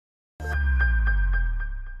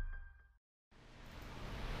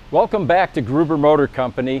Welcome back to Gruber Motor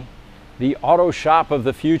Company, the auto shop of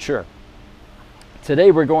the future.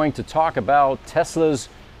 Today we're going to talk about Tesla's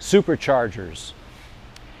Superchargers.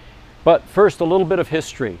 But first, a little bit of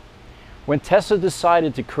history. When Tesla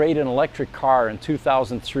decided to create an electric car in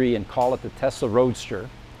 2003 and call it the Tesla Roadster,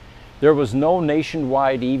 there was no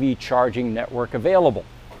nationwide EV charging network available.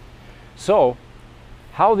 So,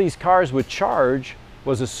 how these cars would charge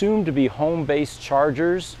was assumed to be home-based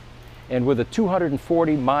chargers and with a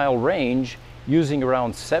 240-mile range using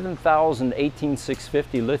around 7,000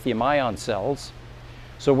 18650 lithium-ion cells.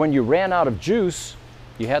 So when you ran out of juice,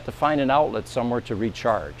 you had to find an outlet somewhere to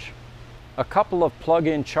recharge. A couple of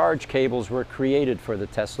plug-in charge cables were created for the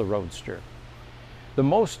Tesla Roadster. The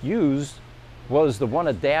most used was the one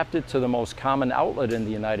adapted to the most common outlet in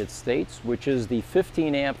the United States, which is the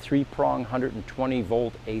 15-amp 3-prong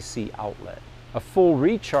 120-volt AC outlet. A full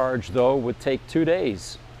recharge, though, would take 2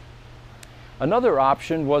 days. Another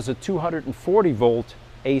option was a 240-volt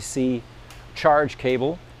AC charge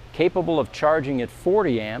cable capable of charging at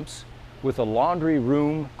 40 amps with a laundry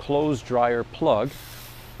room clothes dryer plug,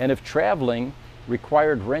 and if traveling,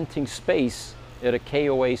 required renting space at a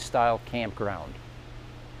KOA-style campground.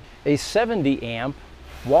 A 70-amp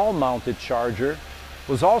wall-mounted charger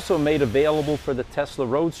was also made available for the Tesla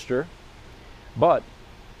Roadster, but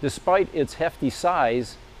despite its hefty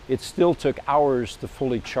size, it still took hours to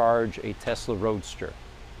fully charge a Tesla Roadster.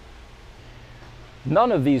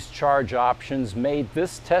 None of these charge options made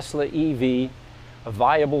this Tesla EV a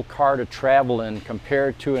viable car to travel in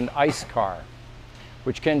compared to an ICE car,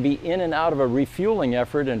 which can be in and out of a refueling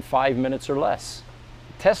effort in 5 minutes or less.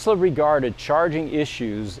 Tesla regarded charging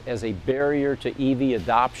issues as a barrier to EV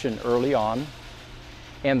adoption early on,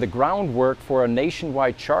 and the groundwork for a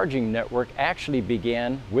nationwide charging network actually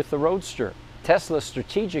began with the Roadster. Tesla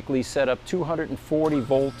strategically set up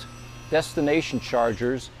 240-volt destination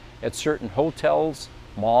chargers at certain hotels,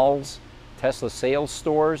 malls, Tesla sales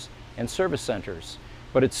stores, and service centers,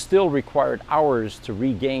 but it still required hours to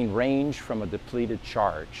regain range from a depleted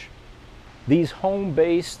charge. These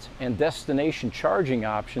home-based and destination charging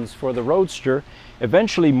options for the Roadster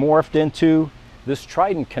eventually morphed into this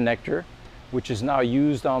Trident connector, which is now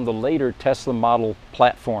used on the later Tesla model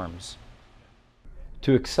platforms.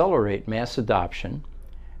 To accelerate mass adoption,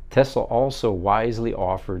 Tesla also wisely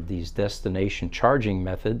offered these destination charging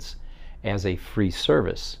methods as a free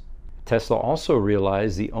service. Tesla also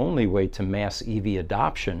realized the only way to mass EV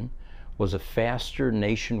adoption was a faster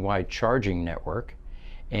nationwide charging network,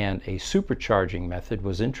 and a supercharging method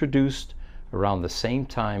was introduced around the same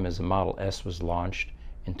time as the Model S was launched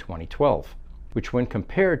in 2012, which when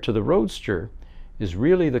compared to the Roadster is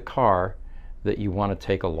really the car that you want to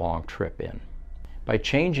take a long trip in. By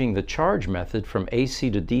changing the charge method from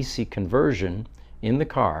AC to DC conversion in the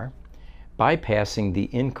car, bypassing the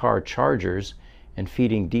in-car chargers and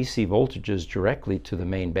feeding DC voltages directly to the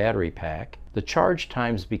main battery pack, the charge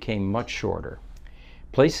times became much shorter.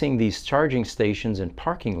 Placing these charging stations in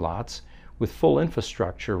parking lots with full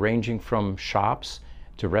infrastructure ranging from shops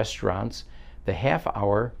to restaurants, the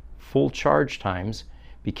half-hour full charge times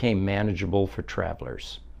became manageable for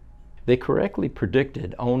travelers. They correctly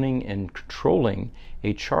predicted owning and controlling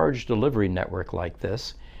a charge delivery network like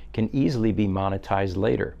this can easily be monetized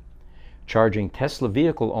later, charging Tesla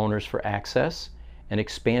vehicle owners for access and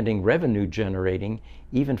expanding revenue generating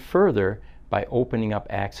even further by opening up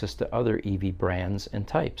access to other EV brands and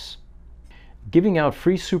types. Giving out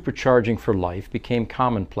free supercharging for life became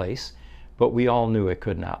commonplace, but we all knew it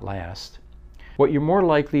could not last. What you're more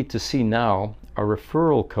likely to see now are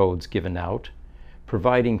referral codes given out,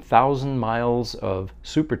 providing 1,000 miles of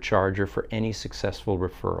supercharger for any successful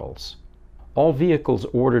referrals. All vehicles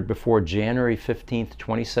ordered before January 15,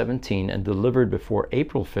 2017 and delivered before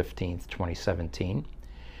April 15, 2017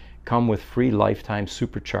 come with free lifetime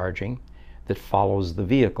supercharging that follows the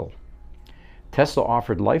vehicle. Tesla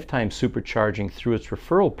offered lifetime supercharging through its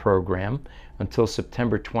referral program until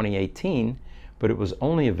September 2018, but it was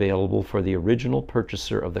only available for the original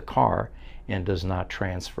purchaser of the car and does not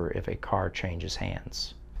transfer if a car changes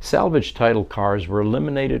hands. Salvage title cars were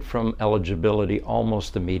eliminated from eligibility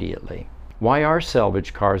almost immediately. Why are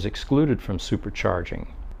salvage cars excluded from supercharging?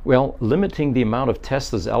 Well, limiting the amount of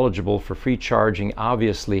Teslas eligible for free charging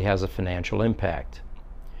obviously has a financial impact.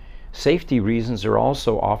 Safety reasons are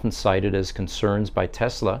also often cited as concerns by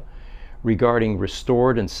Tesla regarding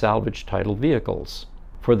restored and salvage title vehicles.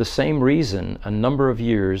 For the same reason, a number of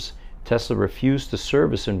years, Tesla refused to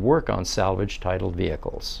service and work on salvage titled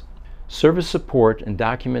vehicles. Service support and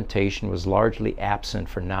documentation was largely absent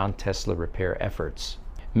for non-Tesla repair efforts.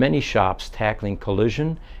 Many shops tackling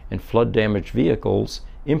collision and flood damaged vehicles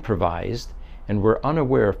improvised and were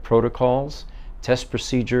unaware of protocols, test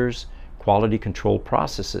procedures, quality control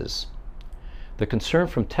processes. The concern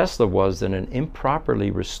from Tesla was that an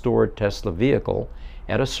improperly restored Tesla vehicle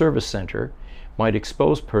at a service center might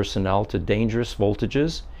expose personnel to dangerous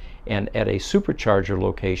voltages, and at a supercharger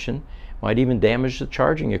location might even damage the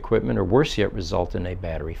charging equipment, or worse yet, result in a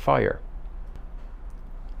battery fire.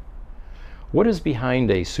 What is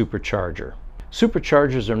behind a supercharger?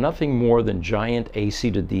 Superchargers are nothing more than giant AC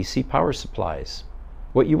to DC power supplies.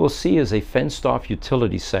 What you will see is a fenced-off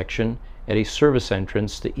utility section at a service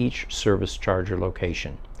entrance to each service charger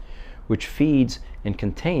location, which feeds and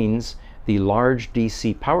contains the large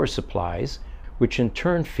DC power supplies, which in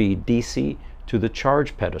turn feed DC to the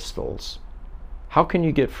charge pedestals. How can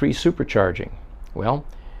you get free supercharging? Well,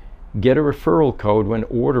 get a referral code when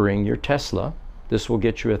ordering your Tesla. This will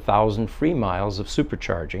get you 1,000 free miles of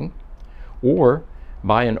supercharging. Or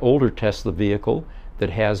buy an older Tesla vehicle that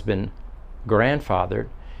has been grandfathered,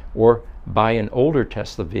 or buy an older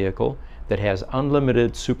Tesla vehicle that has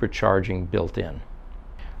unlimited supercharging built in.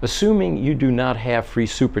 Assuming you do not have free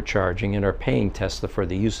supercharging and are paying Tesla for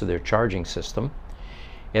the use of their charging system,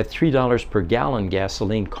 at $3 per gallon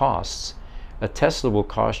gasoline costs, a Tesla will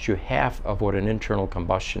cost you half of what an internal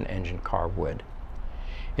combustion engine car would.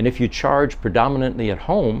 And if you charge predominantly at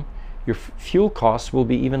home, your fuel costs will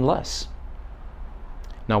be even less.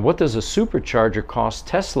 Now, what does a supercharger cost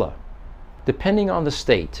Tesla? Depending on the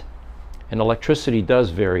state, and electricity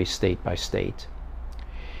does vary state by state,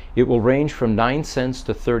 it will range from 9 cents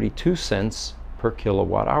to 32 cents per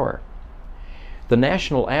kilowatt hour. The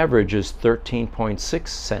national average is 13.6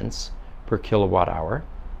 cents per kilowatt hour.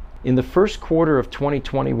 In the first quarter of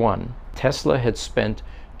 2021, Tesla had spent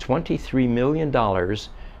 $23 million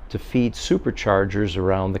to feed superchargers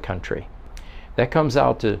around the country. That comes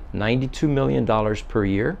out to $92 million per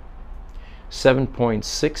year,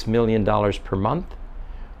 $7.6 million per month,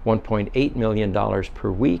 $1.8 million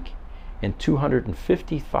per week, and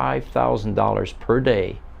 $255,000 per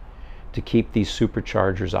day to keep these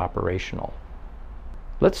superchargers operational.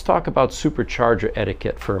 Let's talk about supercharger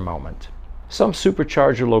etiquette for a moment. Some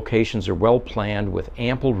supercharger locations are well planned with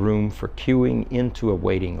ample room for queuing into a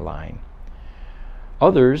waiting line.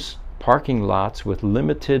 Others, parking lots with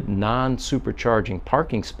limited non-supercharging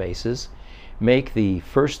parking spaces, make the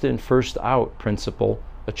first in, first out principle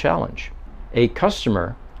a challenge. A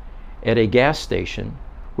customer at a gas station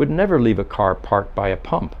would never leave a car parked by a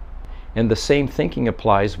pump, and the same thinking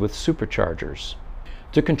applies with superchargers.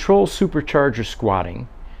 To control supercharger squatting,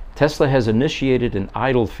 Tesla has initiated an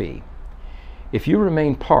idle fee. If you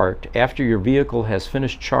remain parked after your vehicle has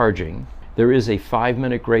finished charging, there is a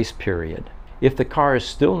 5-minute grace period. If the car is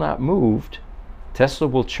still not moved, Tesla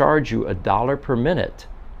will charge you $1 per minute,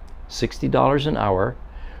 $60 an hour,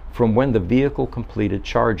 from when the vehicle completed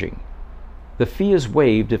charging. The fee is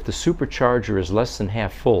waived if the supercharger is less than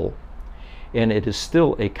half full, and it is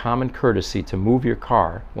still a common courtesy to move your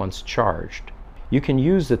car once charged. You can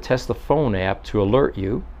use the Tesla phone app to alert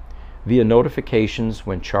you via notifications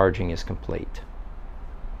when charging is complete.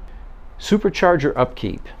 Supercharger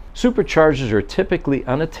upkeep. Superchargers are typically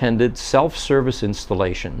unattended self-service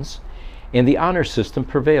installations, and the honor system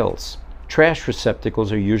prevails. Trash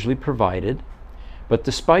receptacles are usually provided, but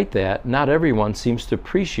despite that, not everyone seems to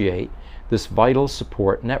appreciate this vital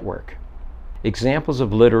support network. Examples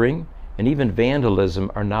of littering and even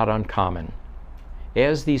vandalism are not uncommon.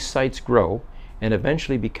 As these sites grow and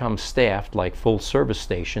eventually become staffed like full service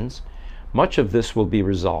stations, much of this will be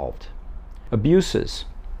resolved. Abuses.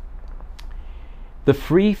 The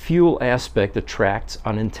free fuel aspect attracts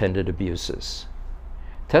unintended abuses.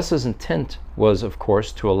 Tesla's intent was, of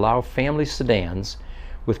course, to allow family sedans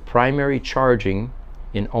with primary charging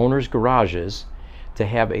in owners' garages to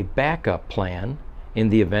have a backup plan in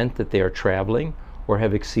the event that they are traveling or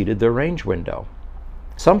have exceeded their range window.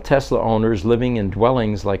 Some Tesla owners living in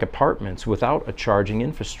dwellings like apartments without a charging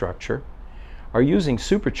infrastructure are using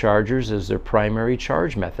superchargers as their primary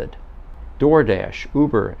charge method. DoorDash,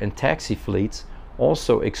 Uber, and taxi fleets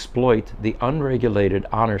also exploit the unregulated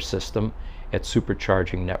honor system at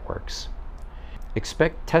supercharging networks.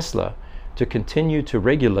 Expect Tesla to continue to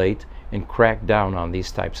regulate and crack down on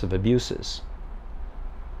these types of abuses.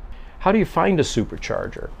 How do you find a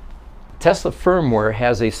supercharger? Tesla firmware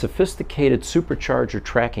has a sophisticated supercharger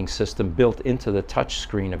tracking system built into the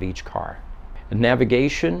touchscreen of each car.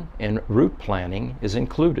 Navigation and route planning is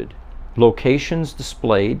included, locations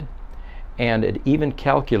displayed, and it even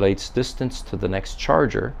calculates distance to the next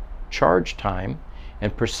charger, charge time,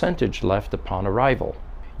 and percentage left upon arrival.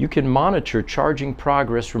 You can monitor charging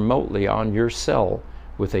progress remotely on your cell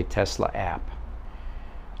with a Tesla app.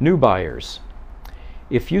 New buyers.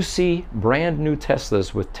 If you see brand new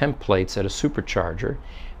Teslas with templates at a Supercharger,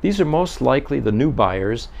 these are most likely the new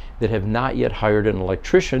buyers that have not yet hired an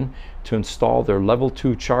electrician to install their level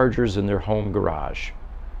 2 chargers in their home garage.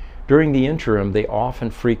 During the interim, they often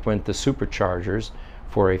frequent the Superchargers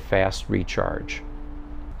for a fast recharge.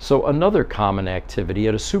 So another common activity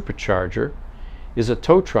at a Supercharger is a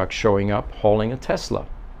tow truck showing up hauling a Tesla.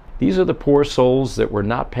 These are the poor souls that were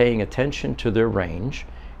not paying attention to their range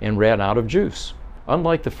and ran out of juice.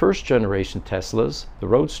 Unlike the first generation Teslas, the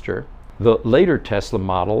Roadster, the later Tesla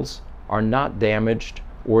models are not damaged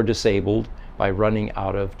or disabled by running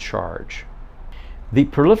out of charge. The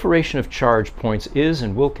proliferation of charge points is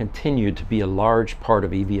and will continue to be a large part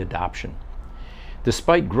of EV adoption.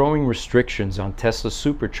 Despite growing restrictions on Tesla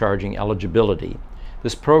supercharging eligibility,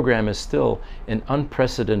 this program is still an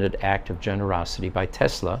unprecedented act of generosity by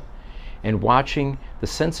Tesla, and watching the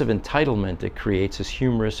sense of entitlement it creates is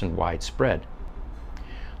humorous and widespread.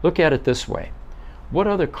 Look at it this way. What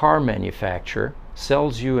other car manufacturer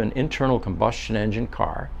sells you an internal combustion engine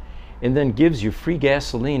car and then gives you free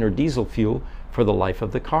gasoline or diesel fuel for the life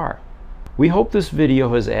of the car? We hope this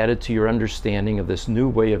video has added to your understanding of this new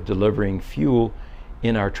way of delivering fuel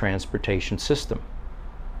in our transportation system.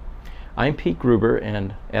 I'm Pete Gruber,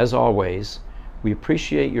 and as always, we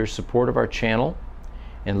appreciate your support of our channel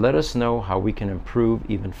and let us know how we can improve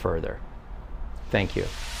even further. Thank you.